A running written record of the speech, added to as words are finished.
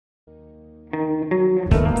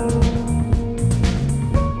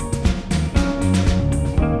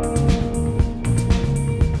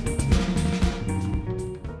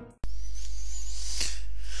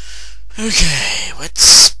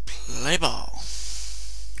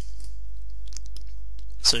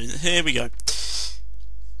So here we go.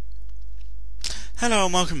 Hello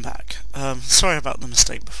and welcome back. Sorry about the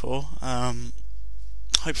mistake before.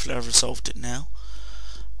 Hopefully I've resolved it now.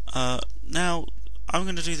 Now I'm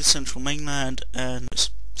going to do the central mainland, and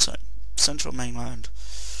so central mainland,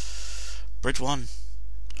 bridge 1,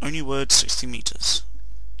 only word 60 meters,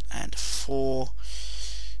 and 4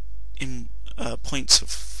 in points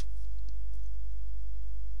of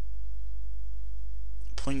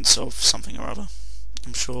something or other.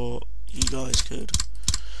 I'm sure you guys could.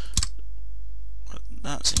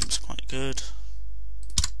 That seems quite good.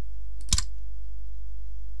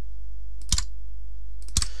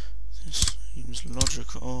 This seems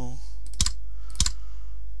logical.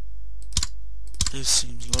 This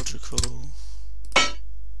seems logical.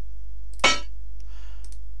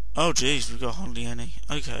 Oh geez, we've got hardly any.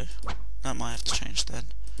 Okay, that might have to change then.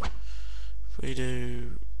 If we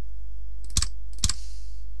do...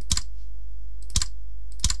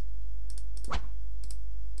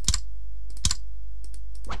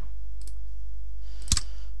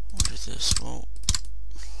 this will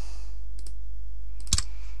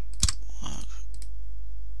work.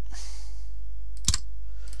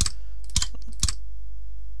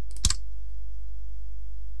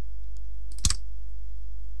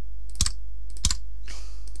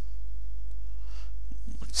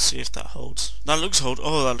 Let's see if that holds. That looks hold.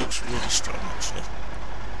 Oh, that looks really strong actually.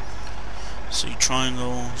 See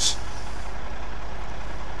triangles.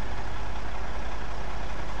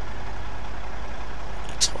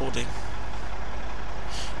 Holding.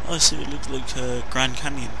 Oh, I see, it looks like Grand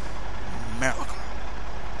Canyon. America.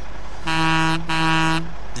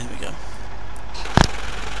 There we go.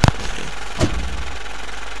 Okay.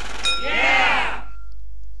 Yeah!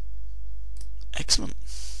 Excellent.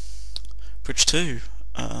 Bridge 2.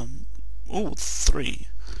 Oh, 3.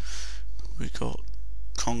 We got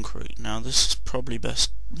concrete. Now this is probably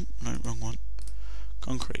best. No, wrong one.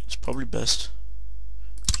 Concrete. It's probably best.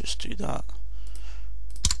 Just do that.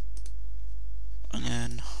 And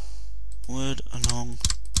then wood along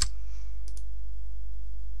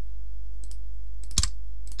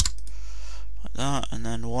like that, and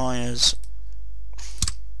then wires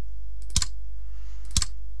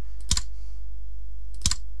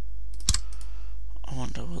I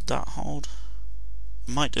wonder would that hold?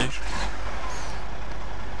 It might do.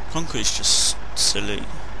 Concrete's just silly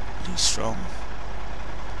strong.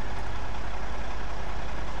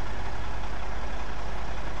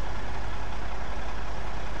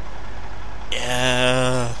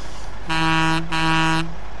 Yeah.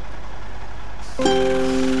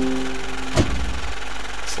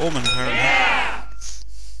 Foreman apparently. Yeah.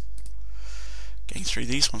 Getting through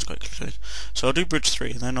these ones quite quickly. So I'll do bridge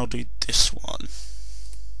 3 and then I'll do this one.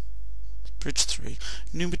 Bridge 3.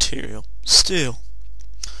 New material. Steel.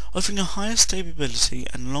 Offering a higher stability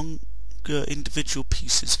and longer individual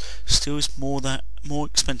pieces, steel is more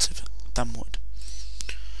expensive than wood.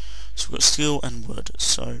 So we've got steel and wood.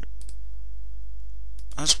 So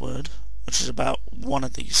that's wood, which is about one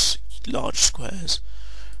of these large squares,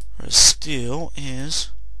 whereas steel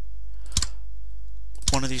is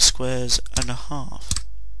one of these squares and a half.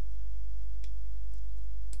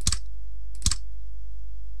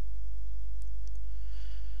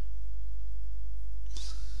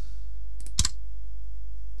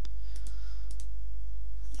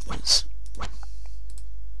 It's 1,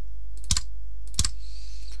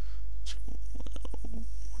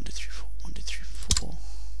 2, 3, 4, 1, 2, 3, 4.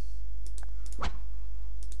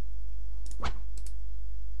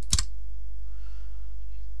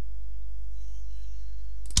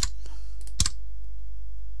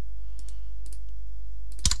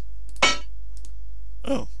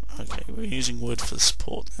 Oh, okay, we're using wood for the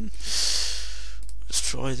support then. Let's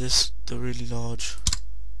try this, the really large.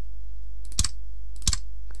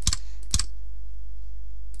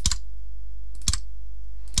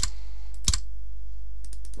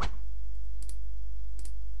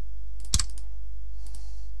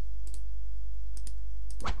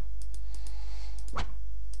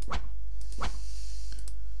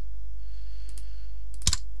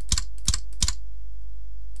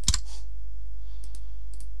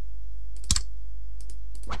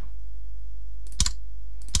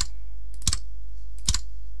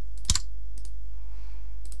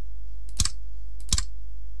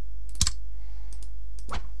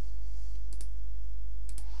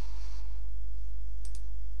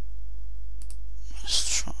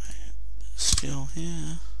 Steel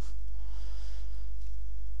here.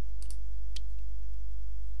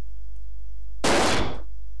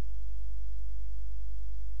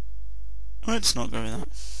 Let's not go with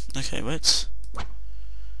that. Okay, let's...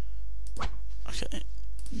 Okay.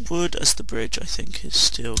 wood as the bridge, I think, is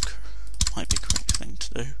still might be the correct thing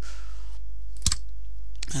to do.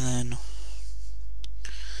 And then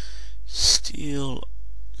steel.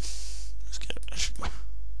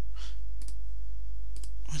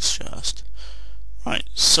 Let's just right.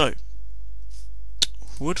 So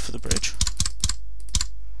wood for the bridge,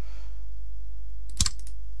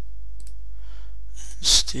 and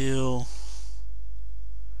steel.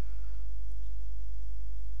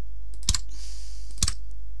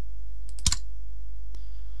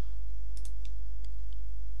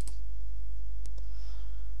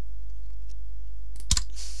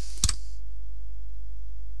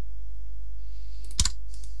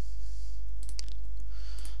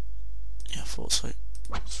 Thought so.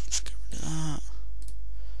 Let's just get rid of that.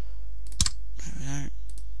 There we go.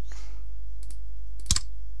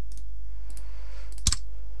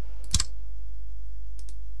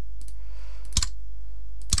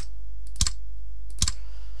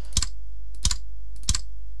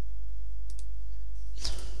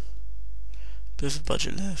 Bit of a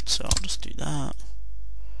budget left, so I'll just do that.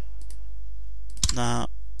 That.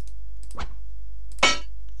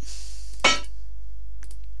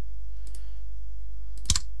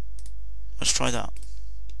 Let's try that.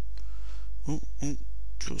 Oh,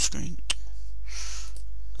 dual screen.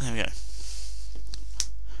 There we go.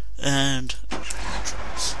 And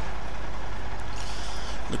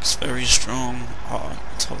looks very strong. Oh,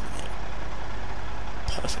 it's holding it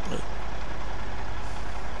perfectly.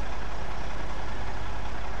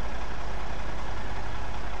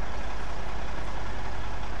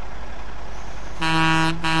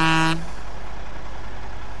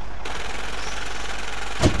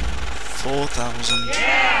 $4,000.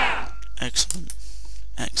 Yeah! Excellent.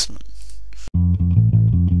 Excellent.